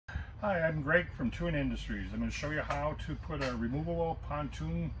Hi, I'm Greg from Toon-Industries. I'm going to show you how to put a removable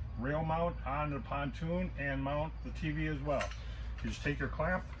pontoon rail mount on the pontoon and mount the TV as well. You just take your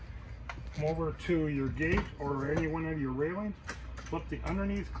clamp, come over to your gate or any one of your railings, flip the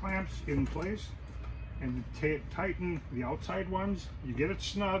underneath clamps in place, and tighten the outside ones. You get it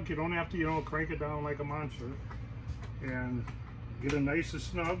snug. You don't have to, crank it down like a monster. And get it nice and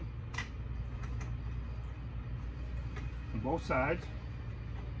snug on both sides.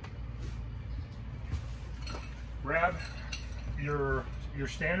 Grab your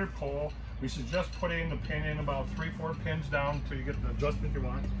standard pole. We suggest putting the pin in about 3-4 pins down until you get the adjustment you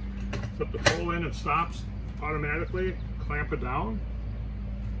want. Flip the pole in, it stops automatically. Clamp it down.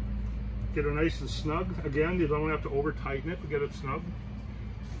 Get it nice and snug. Again, you don't have to over tighten it to get it snug.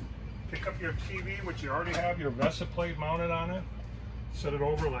 Pick up your TV, which you already have your VESA plate mounted on it. Set it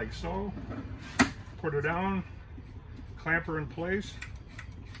over like so. Put her down, clamp her in place,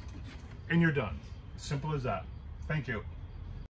 and you're done. Simple as that. Thank you.